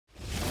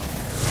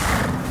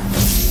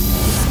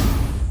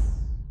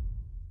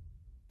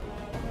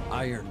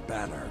Iron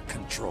Banner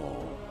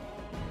control.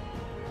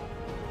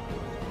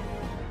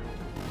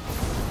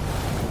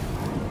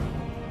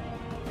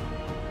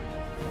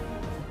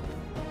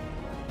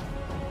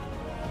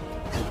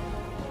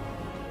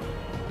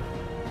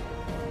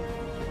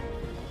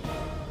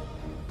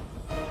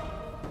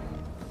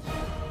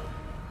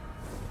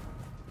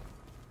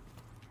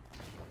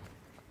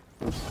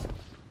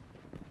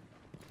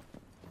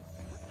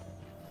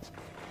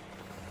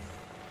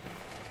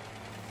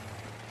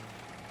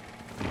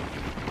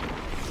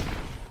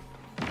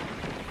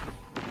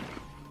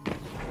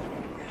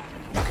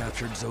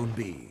 Captured Zone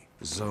B.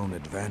 Zone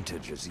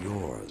advantage is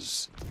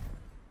yours.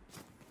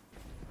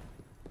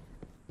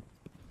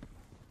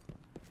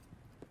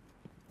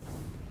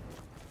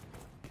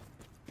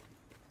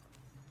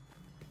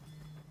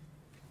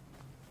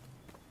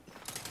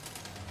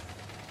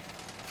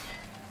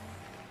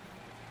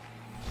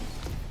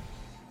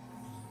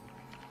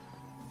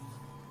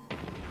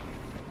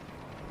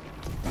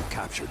 You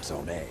captured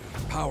Zone A.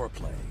 Power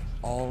play.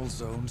 All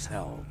zones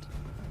held.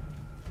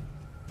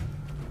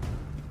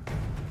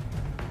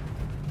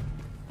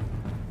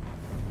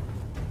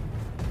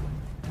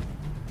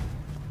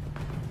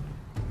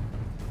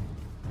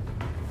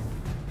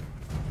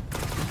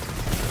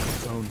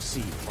 Zone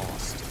C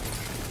lost.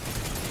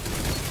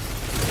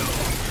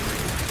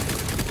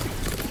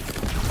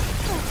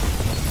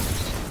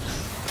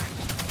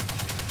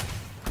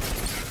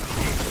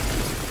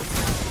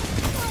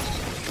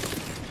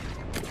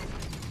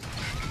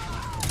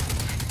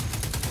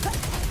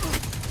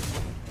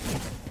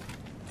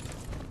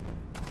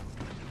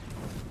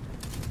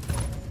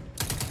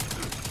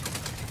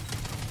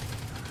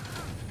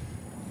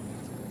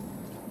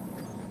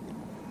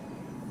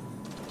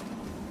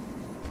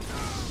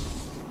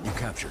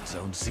 Captured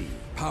Zone C.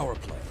 Power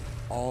play.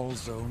 All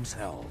zones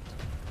held.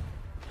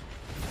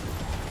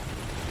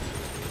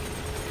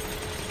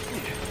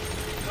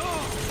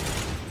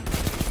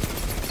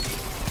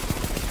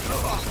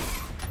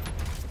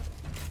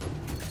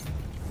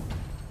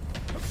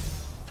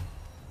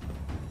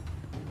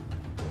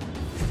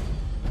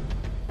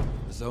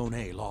 Zone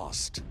A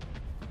lost.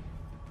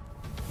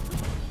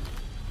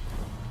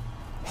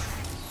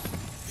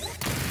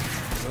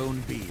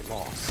 Zone B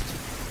lost.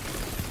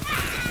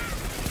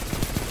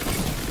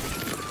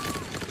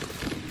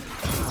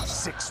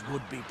 Six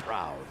would be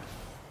proud.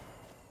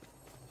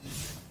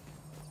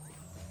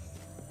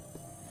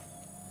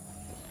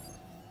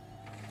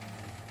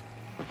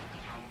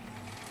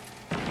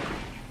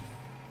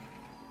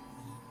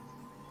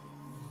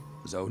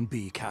 Zone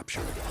B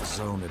captured.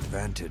 Zone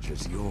advantage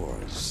is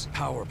yours.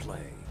 Power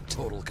play.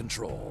 Total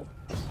control.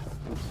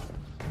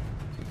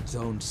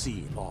 Zone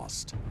C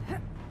lost.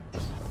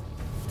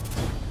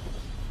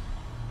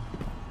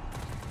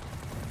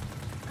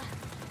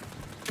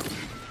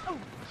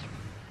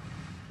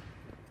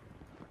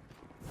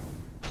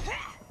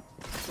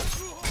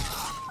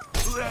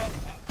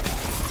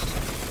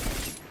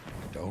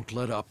 Don't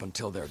let up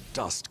until they're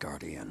dust,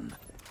 Guardian.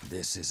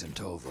 This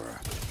isn't over.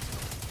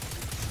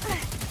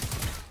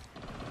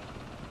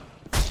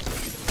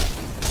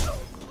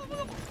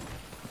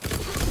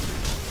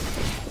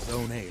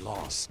 Zone A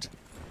lost.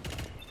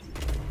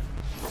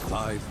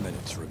 5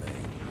 minutes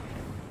remain.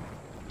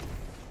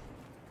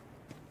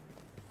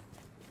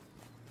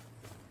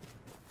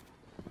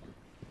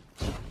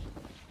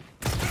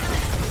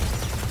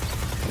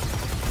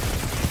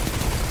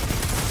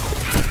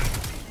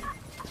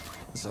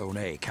 Zone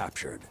A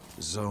captured.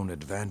 Zone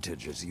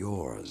advantage is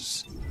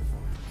yours.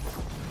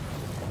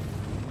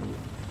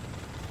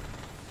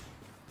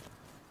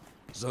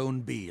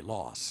 Zone B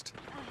lost.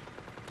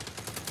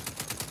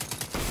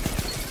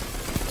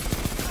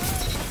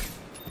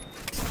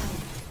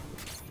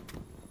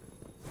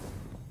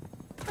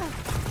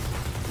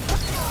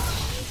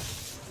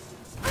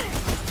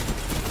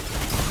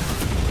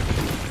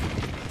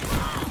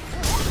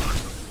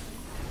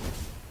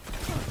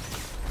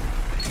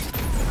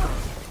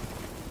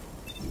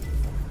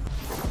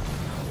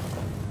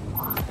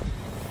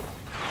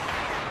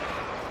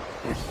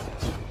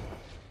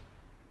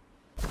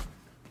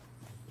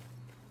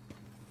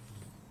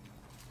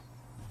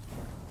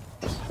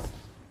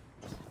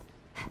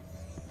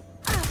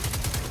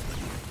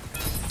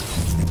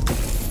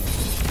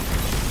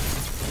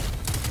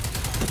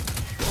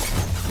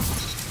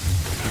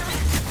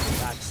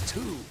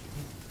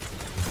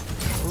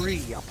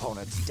 Three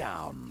opponents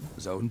down.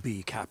 Zone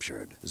B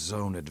captured.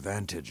 Zone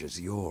advantage is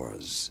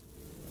yours.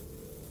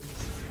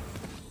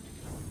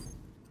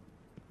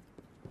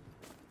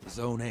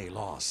 Zone A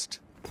lost.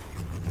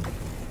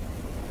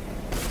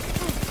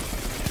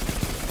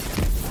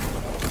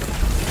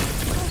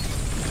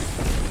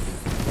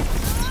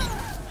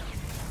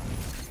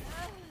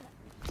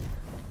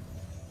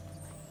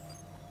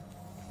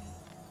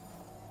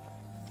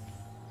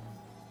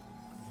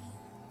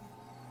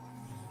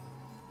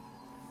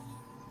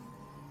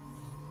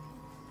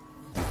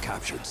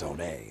 Captured Zone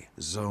A.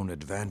 Zone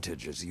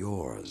advantage is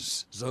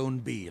yours. Zone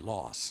B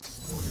lost.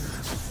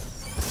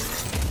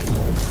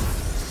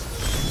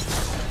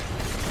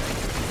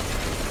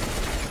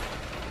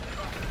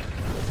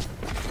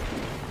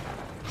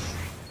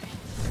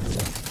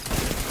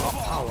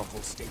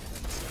 statement.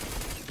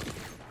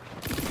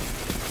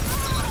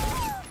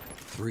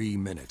 3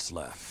 minutes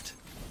left.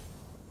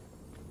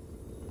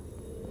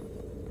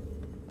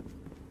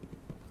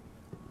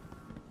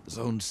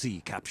 Zone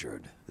C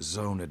captured.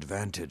 Zone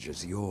advantage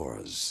is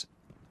yours.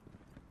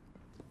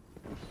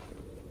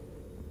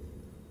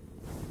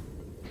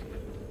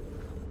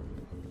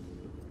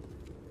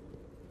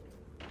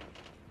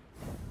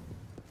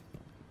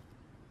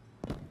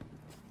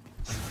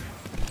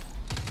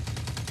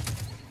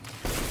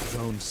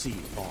 Zone C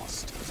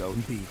lost.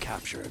 Zone B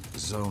captured.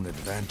 Zone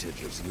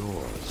advantage is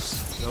yours.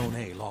 Zone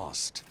A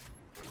lost.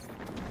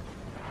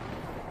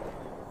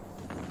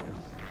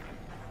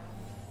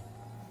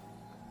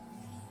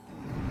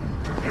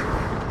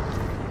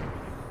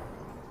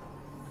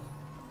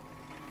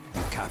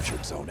 You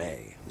captured Zone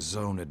A.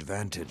 Zone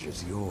advantage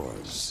is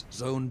yours.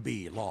 Zone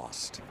B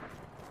lost.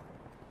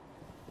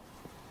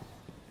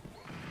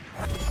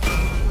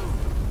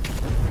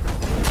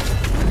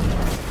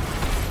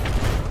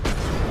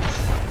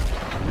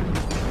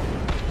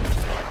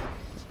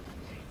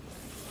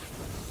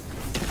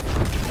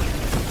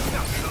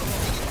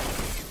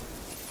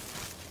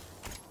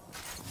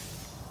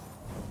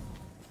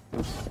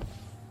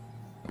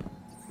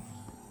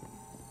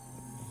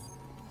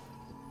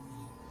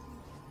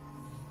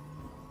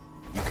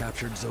 You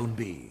captured Zone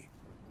B.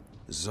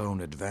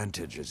 Zone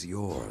advantage is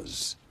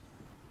yours.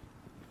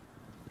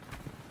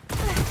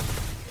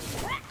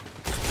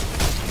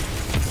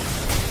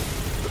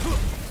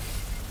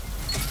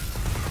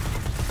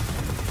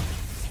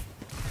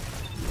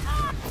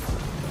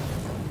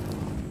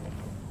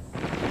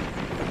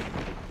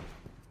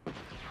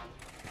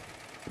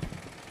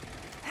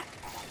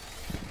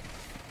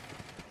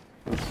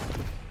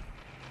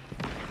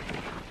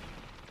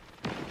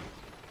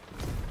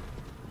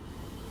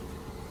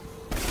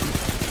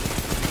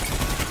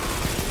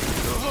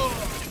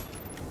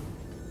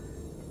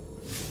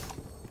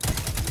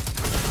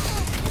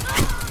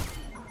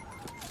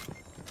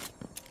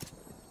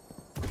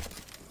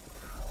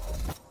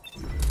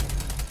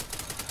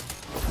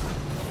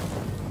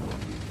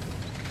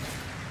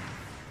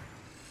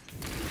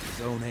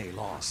 Zone A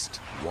lost.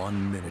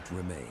 1 minute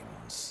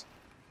remains.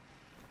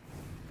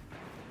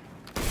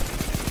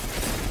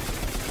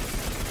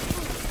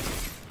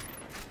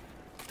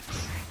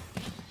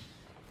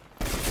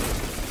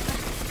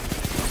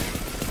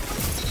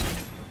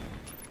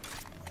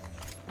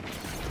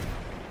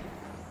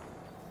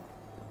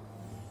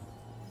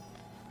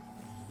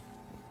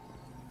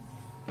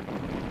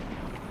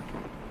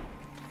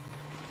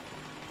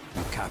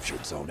 You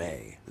captured Zone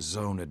A.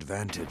 Zone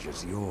advantage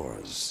is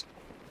yours.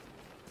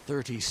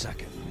 30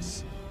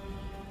 seconds.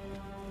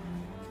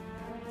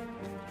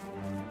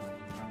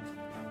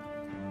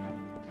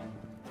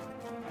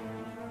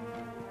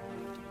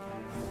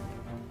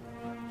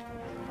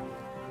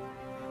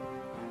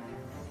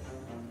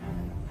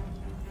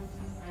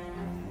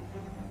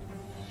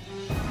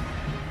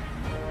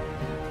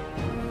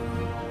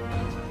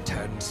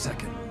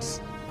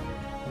 Seconds.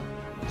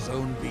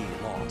 Zone B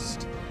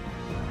lost.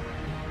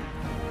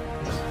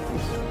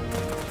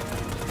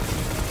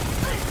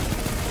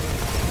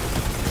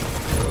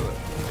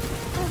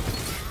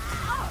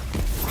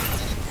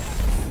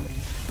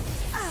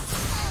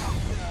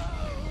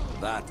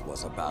 That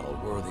was a battle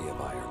worthy of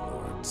Iron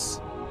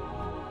Lords.